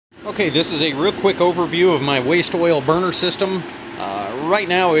Okay, this is a real quick overview of my waste oil burner system. Right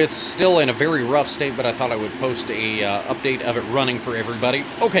now it's still in a very rough state, but I thought I would post a update of it running for everybody.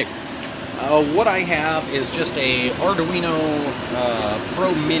 Okay, what I have is just a Arduino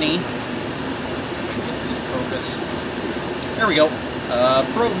Pro Mini. If I can get this to focus. There we go.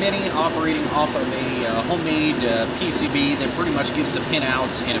 Pro Mini operating off of a homemade PCB that pretty much gives the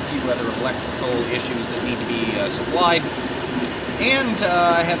pinouts and a few other electrical issues that need to be supplied. And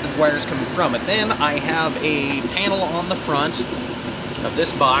I have the wires coming from it. Then I have a panel on the front of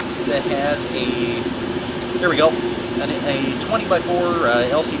this box that has there we go, a 20 by 4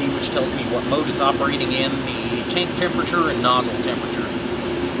 LCD which tells me what mode it's operating in, the tank temperature and nozzle temperature.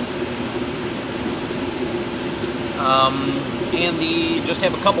 And just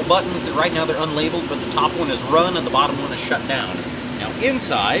have a couple buttons that right now they're unlabeled, but the top one is run and the bottom one is shut down. Now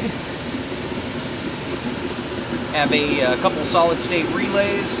inside, have a couple solid-state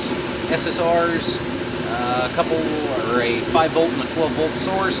relays, SSRs, a 5-volt and a 12-volt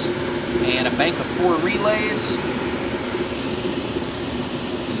source, and a bank of 4 relays.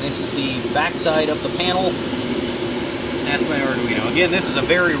 And this is the back side of the panel. That's my Arduino. Again, this is a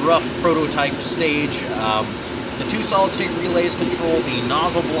very rough prototype stage. The 2 solid-state relays control the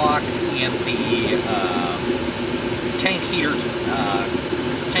nozzle block and the tank heater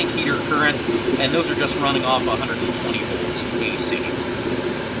current, and those are just running off 120 volts AC.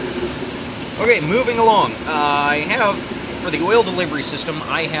 Okay, moving along. I have, for the oil delivery system,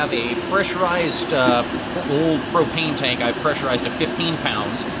 I have a pressurized old propane tank. I've pressurized to 15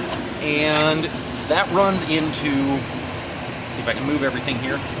 pounds, and that runs into, see if I can move everything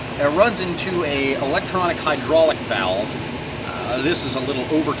here, it runs into a electronic hydraulic valve. This is a little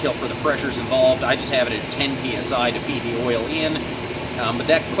overkill for the pressures involved. I just have it at 10 psi to feed the oil in. But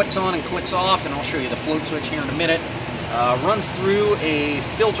that clicks on and clicks off, and I'll show you the float switch here in a minute. Runs through a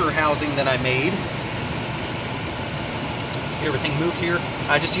filter housing that I made. Get everything moved here.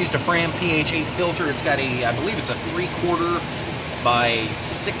 I just used a Fram PH8 filter. It's got I believe it's a 3/4 by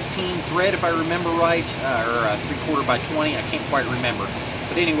 16 thread, if I remember right, or a 3/4 by 20. I can't quite remember.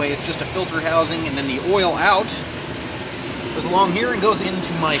 But anyway, it's just a filter housing, and then the oil out goes along here and goes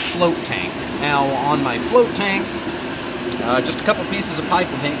into my float tank. Now, on my float tank, just a couple pieces of pipe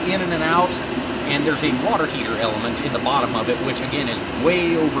with an in and an out, and there's a water heater element in the bottom of it, which again is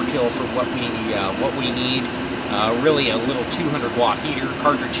way overkill for what we need. Really, a little 200 watt heater,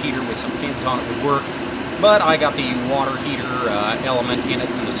 cartridge heater with some fins on it would work, but I got the water heater element in it,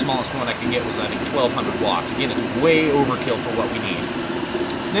 and the smallest one I could get was, I think, 1200 watts. Again, it's way overkill for what we need.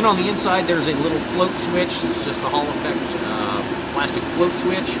 Then on the inside, there's a little float switch. It's just a Hall effect plastic float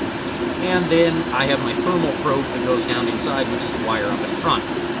switch. And then I have my thermal probe that goes down inside, which is the wire up in front.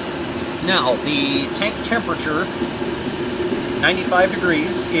 Now, the tank temperature, 95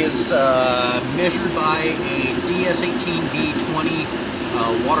 degrees, is measured by a DS18V20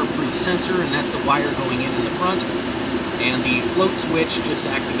 waterproof sensor, and that's the wire going in the front. And the float switch just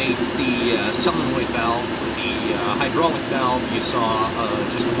activates the solenoid valve, the hydraulic valve you saw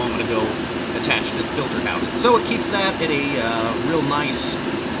just a moment ago attached to the filter housing. So it keeps that at a real nice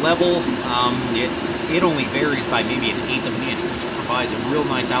level. It only varies by maybe 1/8 of an inch, which provides a real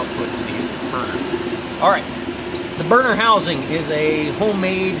nice output to the burner. Alright, the burner housing is a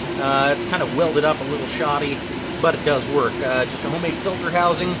homemade, it's kind of welded up a little shoddy, but it does work. Just a homemade filter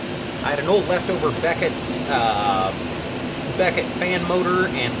housing. I had an old leftover Beckett fan motor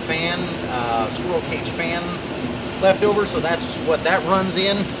and squirrel cage fan left over, so that's what that runs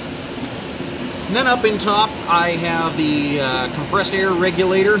in. And then up in top, I have the compressed air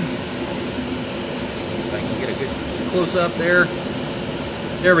regulator. If I can get a good close-up there.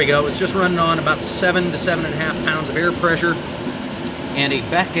 There we go. It's just running on about 7 to 7.5 pounds of air pressure, and a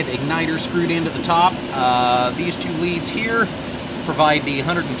Beckett igniter screwed into the top. These 2 leads here provide the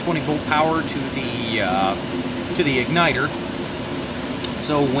 120 volt power to the igniter.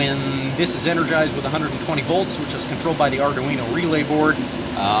 So when this is energized with 120 volts, which is controlled by the Arduino relay board,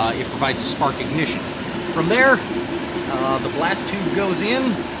 it provides a spark ignition. From there, the blast tube goes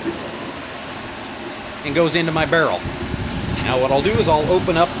in and goes into my barrel. Now what I'll do is I'll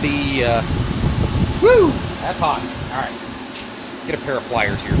open up the, woo, that's hot. All right, get a pair of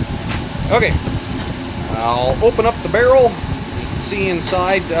pliers here. Okay, I'll open up the barrel. You can see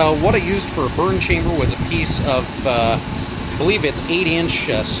inside, what I used for a burn chamber was a piece of, I believe it's 8-inch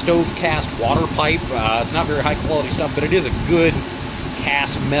stove cast water pipe. It's not very high quality stuff, but it is a good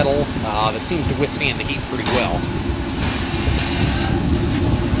cast metal that seems to withstand the heat pretty well.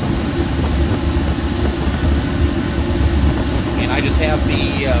 And I just have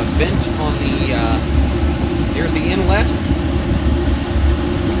the vent on the, there's the inlet,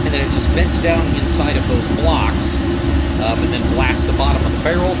 and then vents down inside of those blocks, and then blast the bottom of the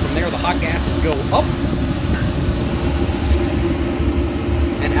barrel. From there, the hot gases go up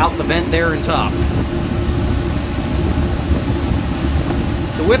and out the vent there in top.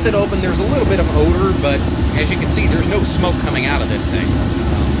 So with it open, there's a little bit of odor, but as you can see, there's no smoke coming out of this thing.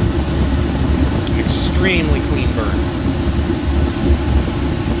 Extremely clean burn.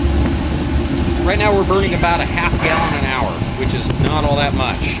 So right now we're burning about a ½ gallon an hour, which is not all that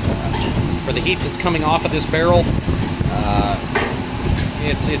much. For the heat that's coming off of this barrel,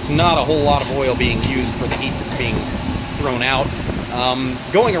 it's not a whole lot of oil being used for the heat that's being thrown out.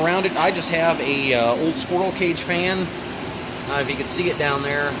 Going around it, I just have a old squirrel cage fan. If you can see it down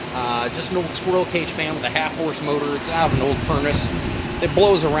there, just an old squirrel cage fan with a half-horse motor. It's out of an old furnace. It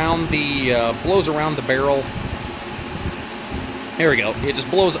blows around the barrel. There we go. It just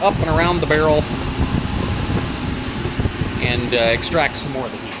blows up and around the barrel and extracts some more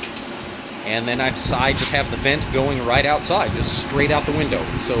of the heat. And then I just have the vent going right outside, just straight out the window.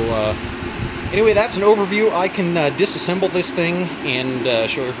 So anyway, that's an overview. I can disassemble this thing and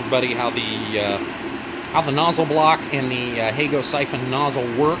show everybody how the nozzle block and the Hago siphon nozzle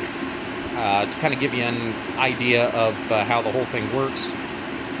work, to kind of give you an idea of how the whole thing works.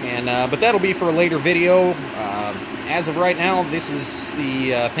 And but that'll be for a later video. As of right now, this is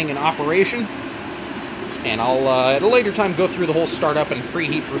the thing in operation, and I'll at a later time go through the whole startup and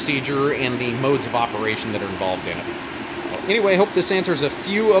preheat procedure and the modes of operation that are involved in it. Anyway, I hope this answers a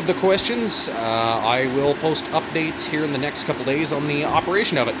few of the questions. I will post updates here in the next couple days on the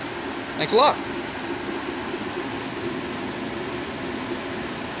operation of it. Thanks a lot.